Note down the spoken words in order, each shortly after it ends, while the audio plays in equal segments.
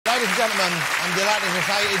Ladies and gentlemen, I'm delighted to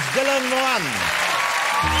say it's Dylan Moran.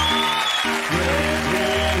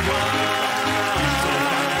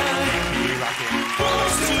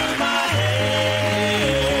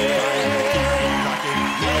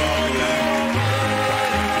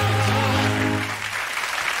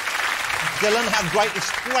 Dylan, how great,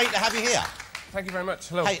 it's great to have you here. Thank you very much.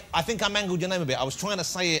 Hello. Hey, I think I mangled your name a bit. I was trying to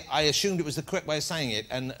say it, I assumed it was the correct way of saying it,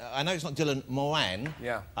 and I know it's not Dylan Moran.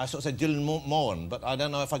 Yeah. I sort of said Dylan Moran, but I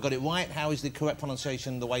don't know if I got it right. How is the correct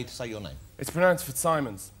pronunciation, the way to say your name? It's pronounced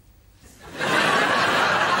Fitzsimons.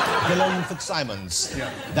 Dylan Fitzsimons. Yeah.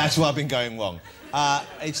 That's where I've been going wrong.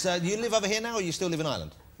 You live over here now, or you still live in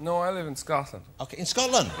Ireland? No, I live in Scotland. OK, in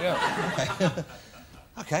Scotland? Yeah. OK.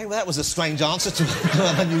 OK, well, that was a strange answer to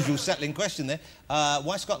an unusual settling question there.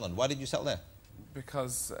 Why Scotland? Why did you settle there?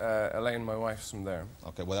 Because Elaine, my wife's from there.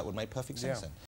 OK, well, that would make perfect sense then.